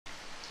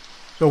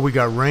So we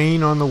got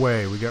rain on the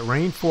way. We got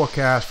rain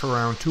forecast for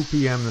around 2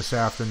 p.m. this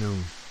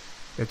afternoon.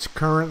 It's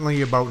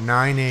currently about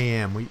 9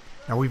 a.m.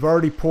 Now we've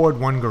already poured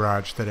one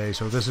garage today,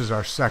 so this is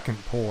our second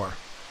pour.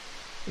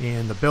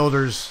 And the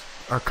builders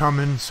are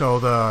coming, so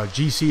the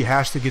GC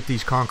has to get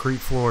these concrete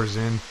floors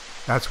in.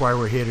 That's why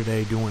we're here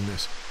today doing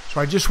this.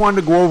 So I just wanted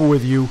to go over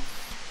with you,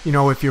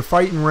 if you're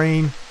fighting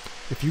rain,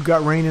 if you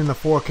got rain in the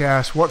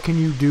forecast, what can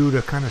you do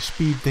to kind of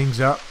speed things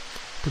up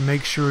to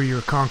make sure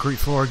your concrete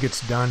floor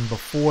gets done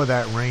before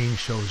that rain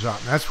shows up?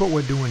 And that's what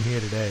we're doing here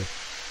today.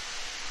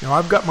 Now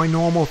I've got my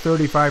normal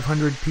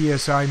 3500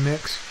 PSI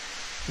mix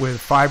with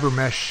fiber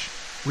mesh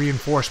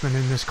reinforcement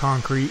in this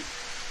concrete.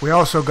 We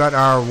also got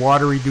our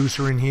water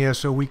reducer in here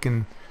so we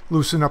can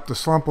loosen up the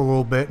slump a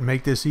little bit and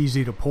make this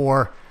easy to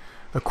pour.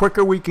 The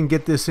quicker we can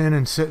get this in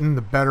and sitting,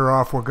 the better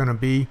off we're going to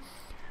be.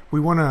 We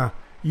want to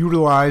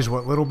utilize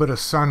what little bit of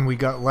sun we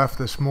got left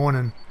this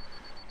morning,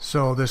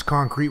 so this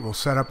concrete will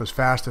set up as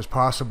fast as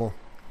possible.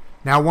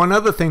 Now one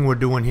other thing we're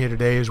doing here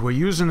today is we're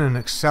using an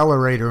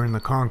accelerator in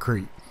the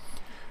concrete.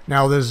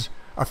 Now there's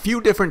a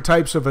few different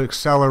types of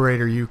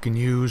accelerator you can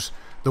use.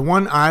 The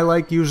one I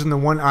like using, the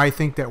one I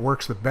think that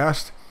works the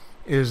best,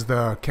 is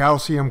the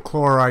calcium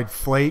chloride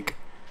FLAKE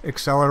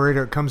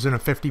accelerator. It comes in a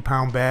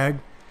 50-pound bag.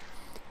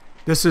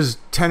 This is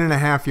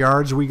 10.5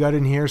 yards we got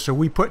in here, so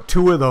we put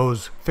 2 of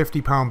those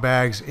 50-pound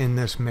bags in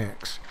this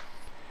mix.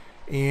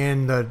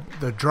 And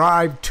the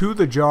drive to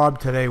the job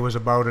today was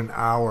about an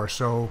hour.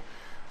 So,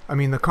 I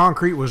mean, the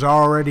concrete was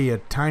already a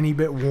tiny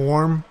bit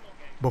warm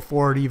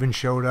before it even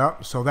showed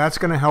up. So that's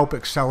going to help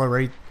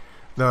accelerate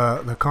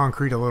the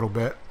concrete a little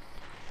bit.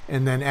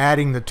 And then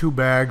adding the 2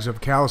 bags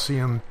of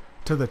calcium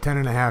to the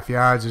 10.5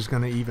 yards is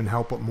going to even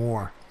help it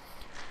more.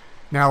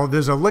 Now,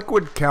 there's a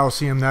liquid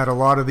calcium that a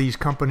lot of these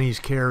companies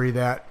carry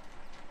that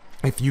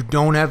if you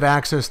don't have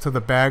access to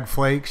the bag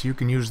flakes, you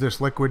can use this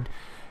liquid.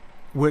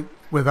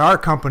 With our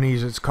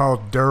companies, it's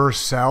called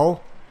Duracell,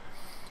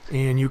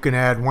 and you can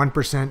add 1%,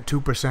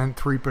 2%, 3%,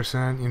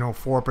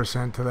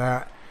 4% to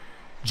that.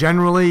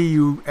 Generally,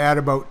 you add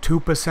about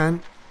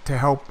 2% to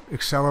help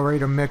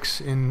accelerate a mix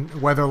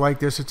in weather like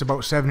this. It's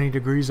about 70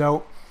 degrees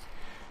out.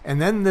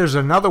 And then there's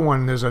another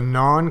one. There's a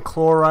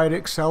non-chloride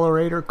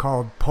accelerator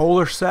called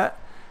Polar Set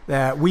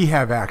that we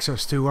have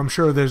access to. I'm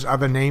sure there's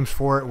other names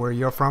for it where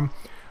you're from,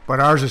 but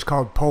ours is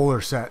called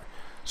Polar Set.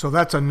 So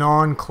that's a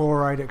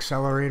non-chloride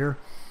accelerator,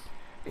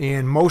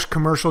 and most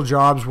commercial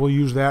jobs will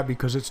use that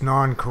because it's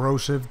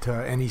non-corrosive to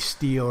any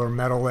steel or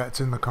metal that's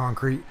in the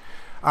concrete.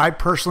 I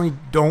personally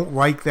don't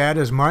like that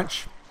as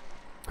much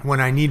when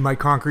I need my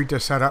concrete to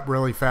set up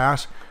really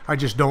fast. I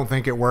just don't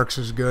think it works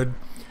as good.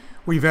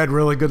 We've had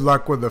really good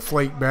luck with the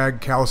flake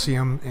bag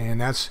calcium, and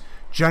that's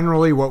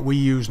generally what we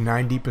use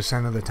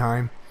 90% of the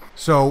time.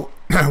 So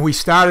we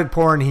started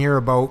pouring here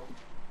about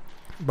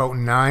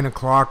 9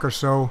 o'clock or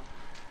so.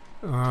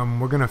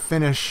 We're gonna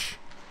finish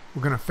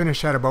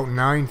at about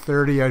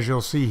 9:30, as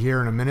you'll see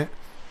here in a minute,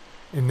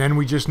 and then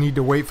we just need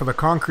to wait for the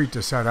concrete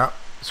to set up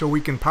so we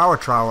can power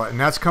trowel it, and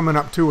that's coming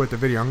up too at the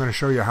video. I'm going to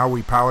show you how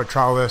we power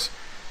trowel this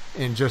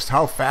and just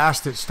how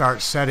fast it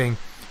starts setting.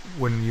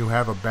 When you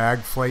have a bag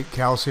flake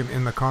calcium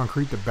in the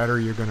concrete, the better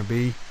you're going to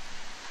be.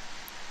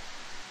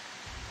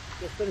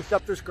 Just finished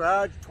up this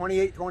garage,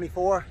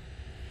 2824.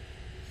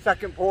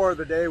 Second pour of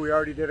the day. We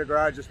already did a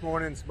garage this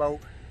morning. It's about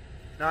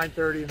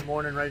 9:30 in the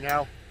morning right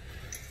now.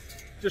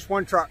 Just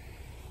one truck.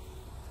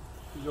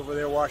 He's over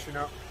there washing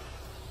up.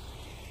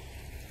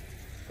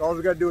 So all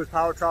we got to do is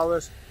power trowel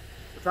this.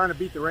 We're trying to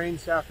beat the rain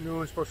this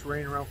afternoon. It's supposed to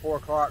rain around 4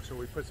 o'clock, so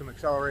we put some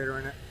accelerator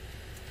in it.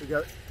 We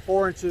got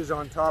 4 inches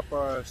on top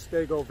of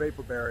Stego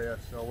vapor barrier,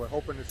 so we're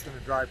hoping it's going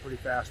to dry pretty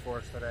fast for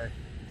us today.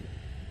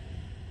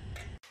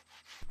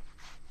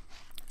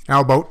 Now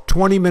about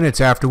 20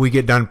 minutes after we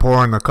get done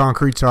pouring, the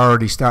concrete's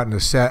already starting to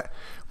set.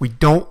 We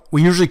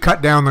usually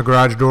cut down the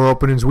garage door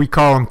openings. We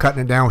call them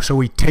cutting it down, so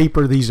we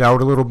taper these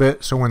out a little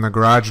bit, so when the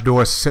garage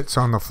door sits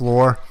on the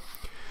floor,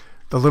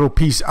 the little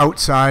piece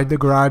outside the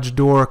garage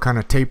door kind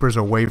of tapers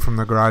away from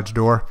the garage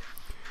door.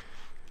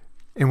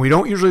 And we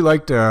don't usually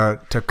like to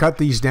cut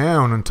these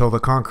down until the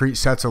concrete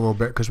sets a little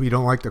bit, because we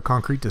don't like the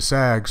concrete to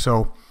sag.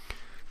 So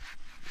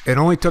it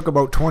only took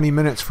about 20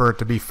 minutes for it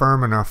to be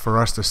firm enough for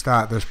us to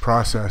start this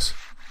process.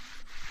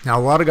 Now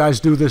a lot of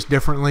guys do this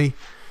differently.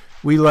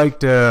 We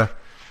like to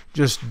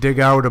just dig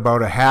out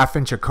about a ½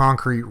 inch of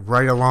concrete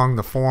right along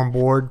the form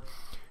board,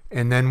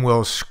 and then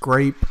we'll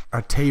scrape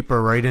a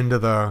taper right into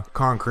the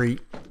concrete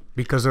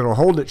because it'll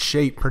hold its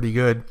shape pretty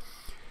good.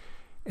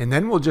 And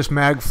then we'll just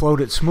mag float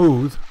it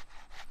smooth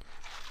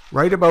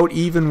right about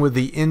even with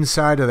the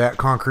inside of that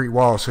concrete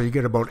wall, so you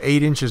get about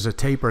 8 inches of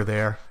taper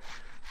there.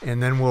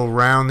 And then we'll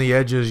round the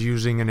edges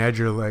using an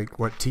edger like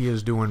what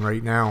Tia's doing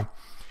right now.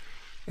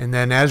 And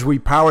then as we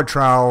power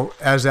trowel,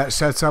 as that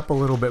sets up a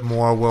little bit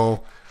more,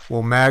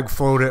 we'll mag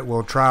float it,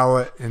 we'll trowel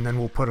it, and then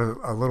we'll put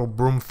a little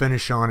broom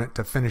finish on it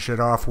to finish it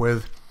off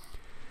with.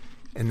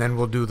 And then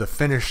we'll do the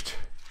finished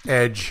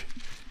edge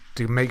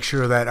to make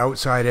sure that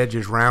outside edge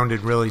is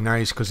rounded really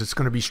nice, because it's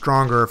going to be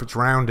stronger if it's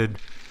rounded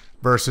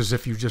versus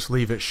if you just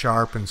leave it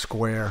sharp and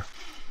square.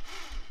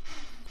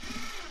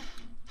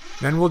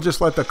 Then we'll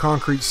just let the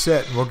concrete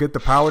sit and we'll get the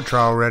power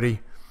trowel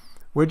ready.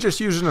 We're just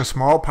using a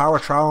small power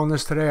trowel in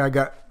this today. I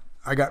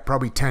got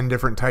probably 10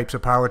 different types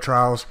of power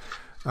trowels.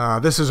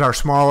 This is our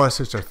smallest.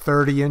 It's a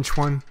 30-inch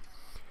one.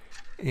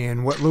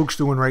 And what Luke's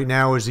doing right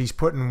now is he's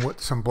putting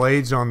some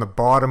blades on the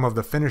bottom of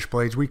the finish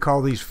blades. We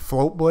call these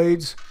float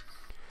blades.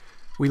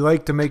 We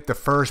like to make the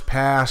first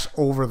pass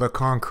over the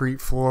concrete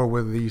floor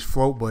with these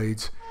float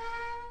blades.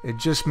 It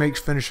just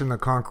makes finishing the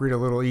concrete a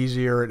little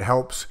easier. It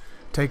helps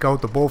take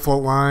out the bull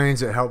float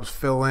lines. It helps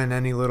fill in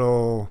any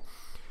little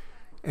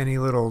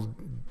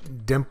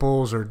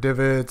dimples or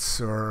divots,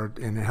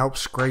 and it helps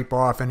scrape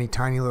off any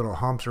tiny little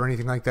humps or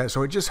anything like that.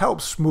 So it just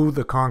helps smooth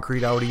the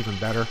concrete out even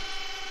better.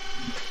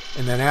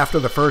 And then after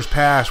the first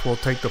pass, we'll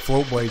take the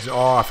float blades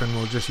off and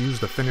we'll just use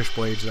the finish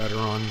blades that are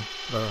on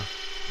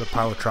the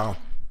power trowel.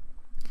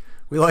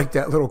 We like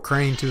that little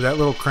crane too. That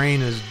little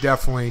crane is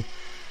definitely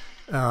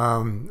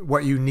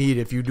what you need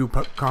if you do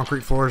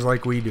concrete floors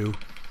like we do.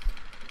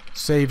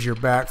 Saves your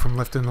back from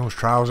lifting those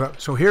trowels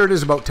up. So here it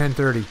is about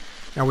 10:30.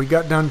 Now we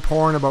got done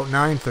pouring about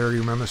 9:30,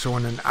 remember, so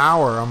in an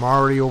hour I'm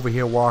already over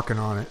here walking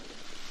on it.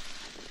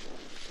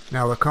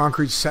 Now the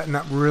concrete's setting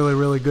up really,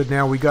 really good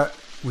now.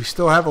 We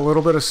still have a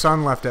little bit of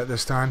sun left at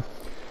this time.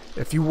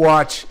 If you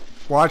watch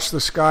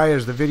the sky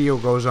as the video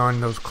goes on,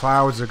 those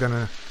clouds are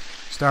gonna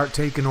start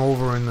taking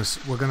over and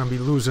we're gonna be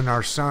losing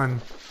our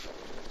sun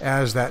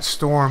as that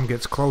storm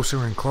gets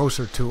closer and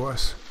closer to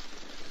us.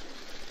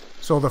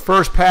 So the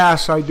first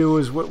pass I do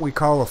is what we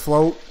call a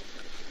float.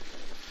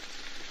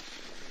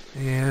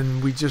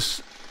 And we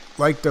just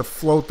like to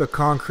float the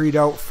concrete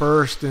out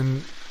first,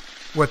 and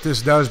what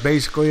this does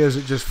basically is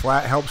it just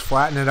helps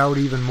flatten it out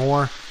even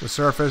more, the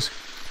surface.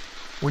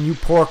 When you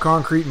pour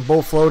concrete and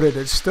bull float it,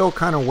 it's still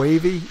kind of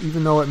wavy,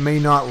 even though it may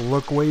not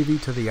look wavy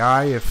to the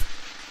eye.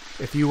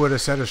 If you were to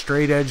set a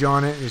straight edge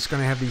on it, it's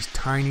going to have these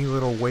tiny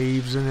little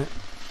waves in it.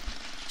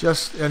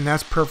 And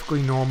that's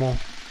perfectly normal.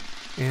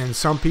 And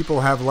some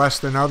people have less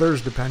than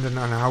others, depending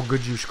on how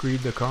good you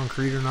screed the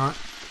concrete or not.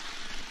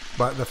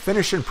 But the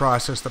finishing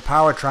process, the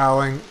power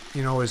troweling,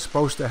 is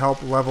supposed to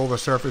help level the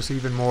surface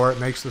even more. It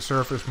makes the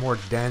surface more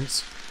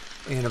dense,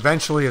 and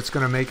eventually it's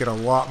going to make it a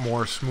lot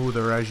more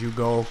smoother as you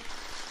go,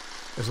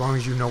 as long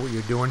as you know what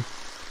you're doing.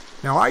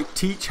 Now I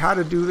teach how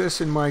to do this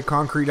in my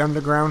concrete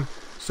underground,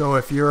 so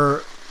if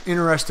you're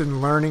interested in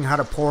learning how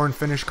to pour and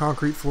finish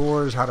concrete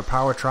floors, how to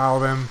power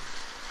trowel them,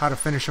 how to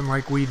finish them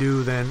like we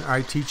do, then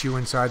I teach you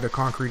inside the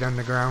concrete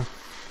underground.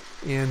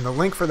 And the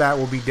link for that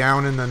will be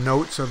down in the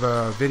notes of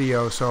the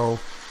video, so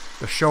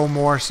the show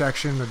more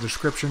section, the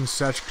description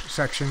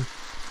section,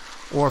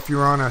 or if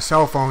you're on a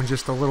cell phone,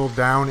 just a little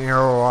down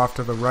arrow off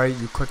to the right,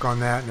 you click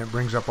on that and it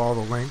brings up all the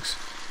links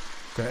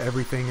to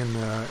everything in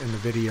the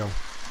video.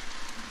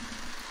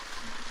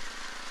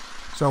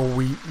 So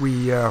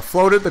we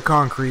floated the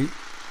concrete,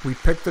 we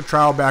picked the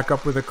trowel back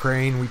up with a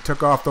crane, we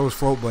took off those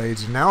float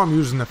blades, and now I'm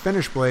using the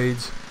finish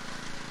blades,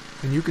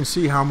 and you can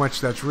see how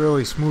much that's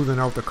really smoothing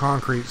out the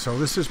concrete. So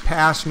this is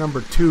pass number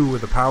 2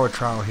 with the power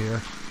trowel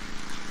here.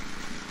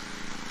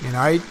 And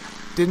I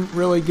didn't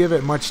really give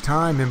it much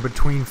time in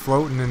between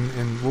floating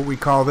and what we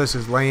call this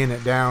is laying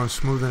it down,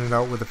 smoothing it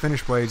out with the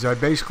finish blades. I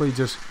basically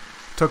just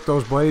took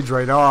those blades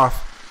right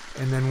off,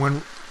 and then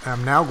when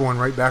I'm now going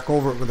right back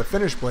over it with the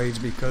finish blades,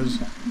 because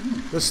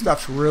this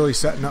stuff's really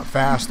setting up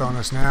fast on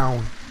us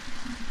now.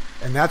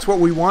 And that's what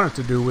we want it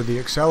to do with the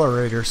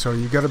accelerator, so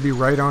you got to be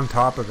right on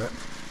top of it.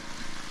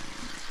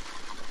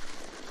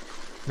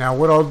 Now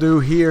what I'll do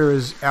here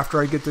is, after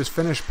I get this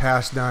finish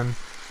pass done,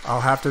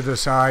 I'll have to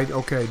decide,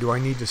 okay, do I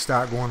need to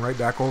start going right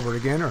back over it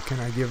again, or can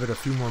I give it a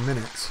few more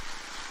minutes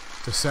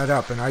to set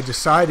up? And I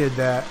decided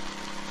that,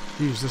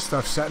 geez, this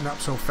stuff's setting up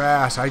so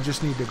fast, I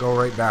just need to go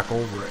right back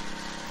over it.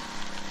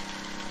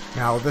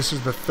 Now this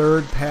is the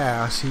third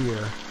pass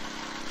here,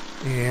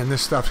 and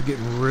this stuff's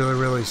getting really,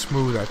 really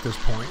smooth at this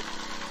point.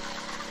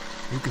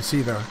 You can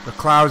see the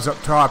clouds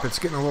up top, it's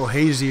getting a little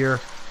hazier.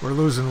 We're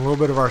losing a little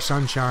bit of our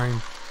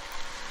sunshine.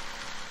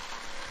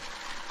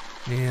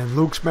 And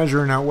Luke's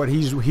measuring out what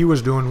he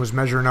was doing was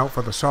measuring out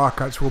for the saw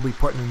cuts we'll be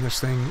putting in this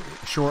thing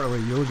shortly.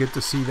 You'll get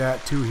to see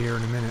that too here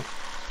in a minute.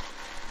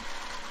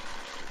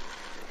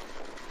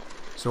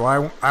 So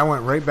I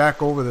went right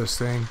back over this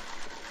thing,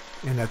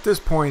 and at this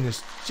point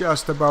it's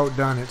just about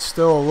done. It's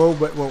still a little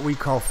bit what we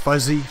call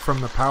fuzzy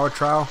from the power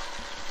trowel.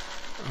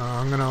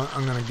 I'm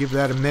gonna give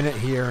that a minute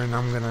here, and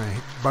I'm gonna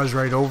buzz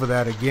right over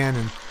that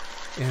again,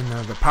 and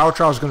the power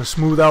trowel is gonna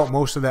smooth out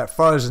most of that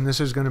fuzz, and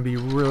this is gonna be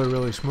really,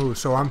 really smooth.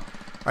 So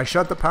I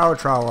shut the power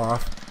trowel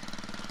off,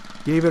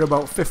 gave it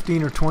about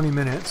 15 or 20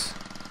 minutes,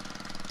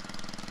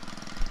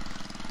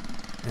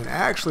 and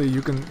actually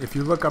you can, if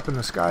you look up in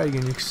the sky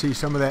again, you can see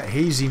some of that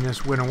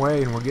haziness went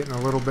away and we're getting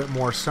a little bit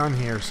more sun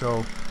here,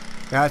 so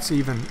that's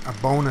even a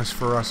bonus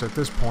for us at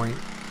this point.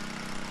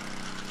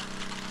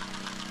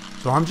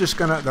 So I'm just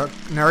gonna,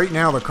 right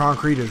now the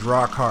concrete is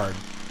rock hard,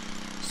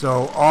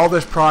 so all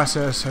this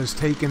process has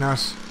taken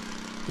us,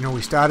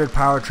 we started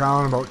power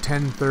troweling about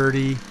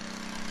 10:30.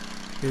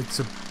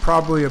 It's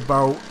probably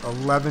about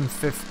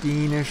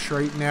 11:15ish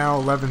right now,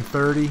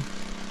 11:30.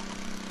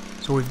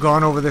 So So we've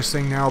gone over this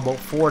thing now about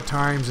 4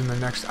 times in the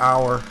next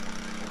hour.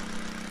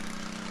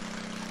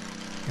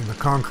 And the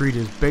concrete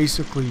is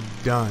basically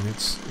done.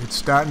 It's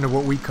starting to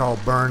what we call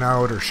burn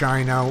out or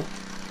shine out.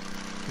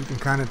 You can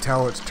kind of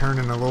tell it's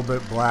turning a little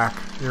bit black.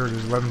 There it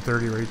is,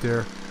 11:30 right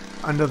there.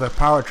 Under the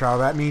power trowel,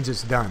 that means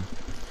it's done.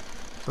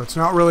 So it's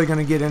not really going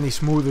to get any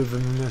smoother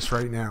than this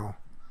right now.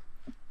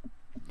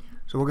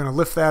 So we're going to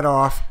lift that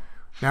off.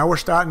 Now we're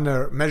starting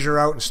to measure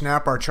out and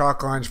snap our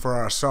chalk lines for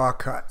our saw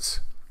cuts.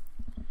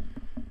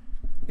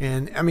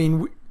 And I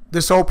mean,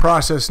 this whole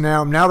process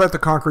now that the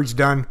concrete's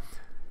done,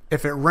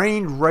 if it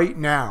rained right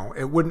now,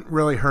 it wouldn't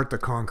really hurt the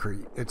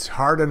concrete. It's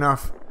hard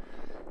enough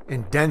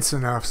and dense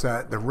enough so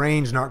that the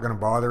rain's not going to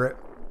bother it.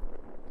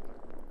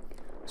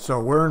 So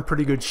we're in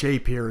pretty good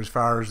shape here as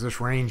far as this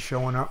rain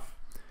showing up.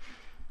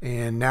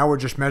 And now we're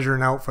just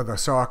measuring out for the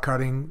saw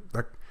cutting.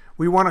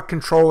 We want to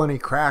control any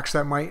cracks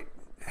that might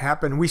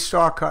happen. We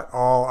saw cut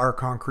all our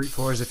concrete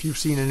floors. If you've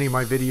seen any of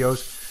my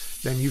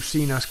videos, then you've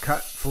seen us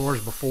cut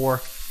floors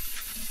before.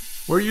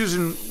 We're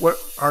using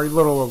our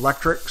little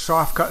electric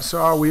soft cut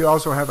saw. We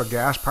also have a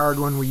gas powered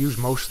one we use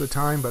most of the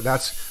time, but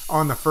that's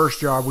on the first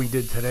job we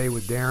did today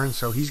with Darren,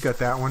 so he's got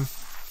that one.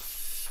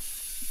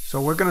 So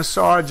we're going to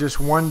saw just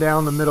one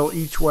down the middle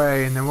each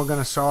way, and then we're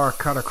going to saw or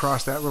cut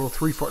across that little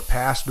 3-foot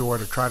pass door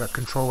to try to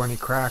control any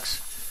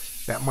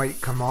cracks that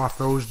might come off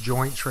those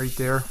joints right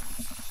there.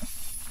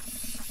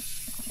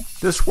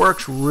 This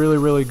works really,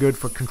 really good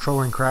for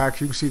controlling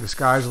cracks. You can see the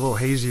sky's a little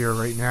hazier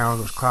right now.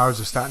 Those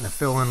clouds are starting to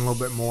fill in a little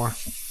bit more.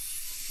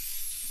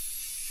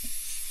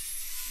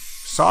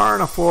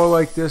 Sawing a floor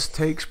like this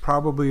takes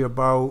probably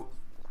about,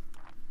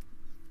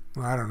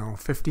 I don't know,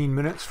 15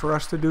 minutes for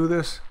us to do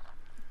this.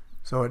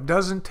 So it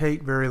doesn't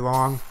take very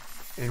long.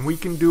 And we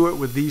can do it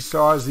with these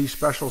saws, these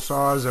special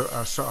saws,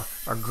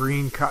 a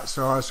green cut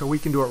saw. So we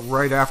can do it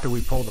right after we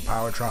pull the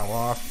power trowel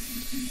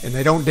off. And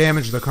they don't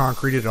damage the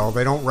concrete at all.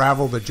 They don't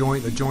ravel the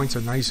joint. The joints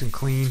are nice and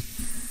clean,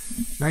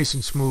 nice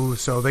and smooth.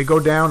 So they go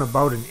down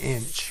about 1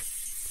 inch.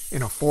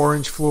 In a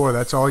 4-inch floor,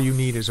 that's all you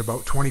need is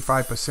about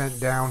 25%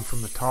 down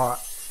from the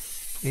top.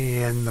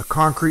 And the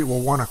concrete will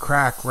want to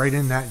crack right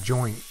in that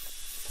joint.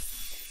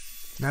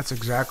 And that's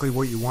exactly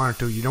what you want it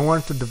to. You don't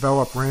want it to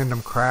develop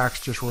random cracks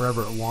just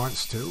wherever it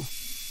wants to.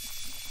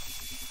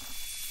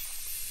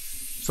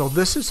 So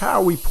this is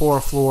how we pour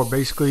a floor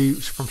basically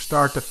from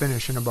start to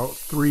finish in about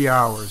 3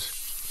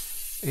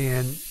 hours.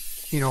 And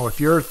you know, if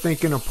you're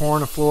thinking of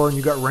pouring a floor and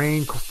you got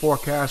rain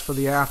forecast for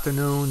the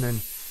afternoon,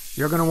 then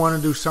you're going to want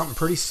to do something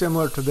pretty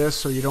similar to this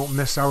so you don't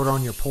miss out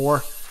on your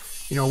pour.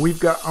 You know, we've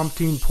got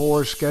umpteen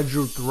pours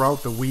scheduled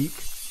throughout the week.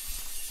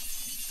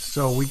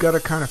 So we got to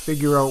kind of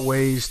figure out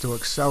ways to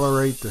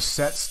accelerate the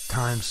set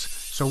times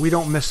so we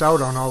don't miss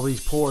out on all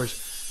these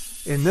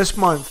pours. In this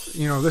month,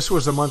 you know, this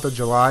was the month of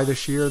July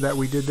this year that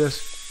we did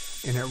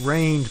this, and it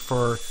rained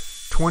for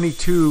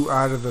 22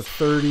 out of the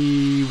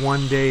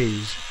 31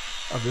 days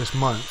of this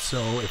month. So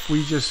if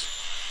we just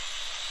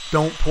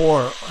don't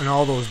pour in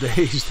all those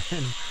days,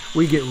 then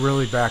we get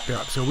really backed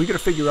up. So we got to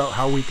figure out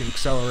how we can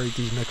accelerate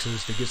these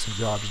mixes to get some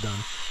jobs done.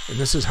 And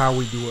this is how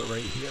we do it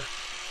right here.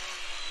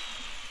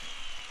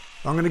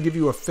 I'm going to give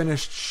you a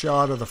finished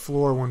shot of the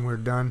floor when we're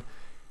done.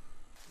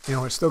 You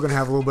know, it's still going to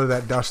have a little bit of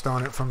that dust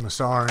on it from the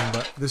sawing,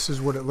 but this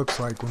is what it looks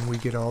like when we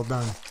get all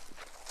done.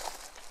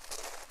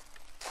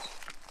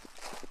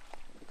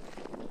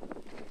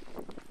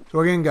 So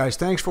again, guys,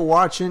 thanks for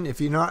watching. If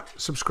you're not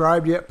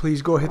subscribed yet,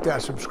 please go hit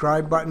that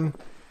subscribe button,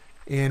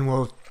 and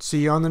we'll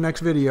see you on the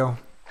next video.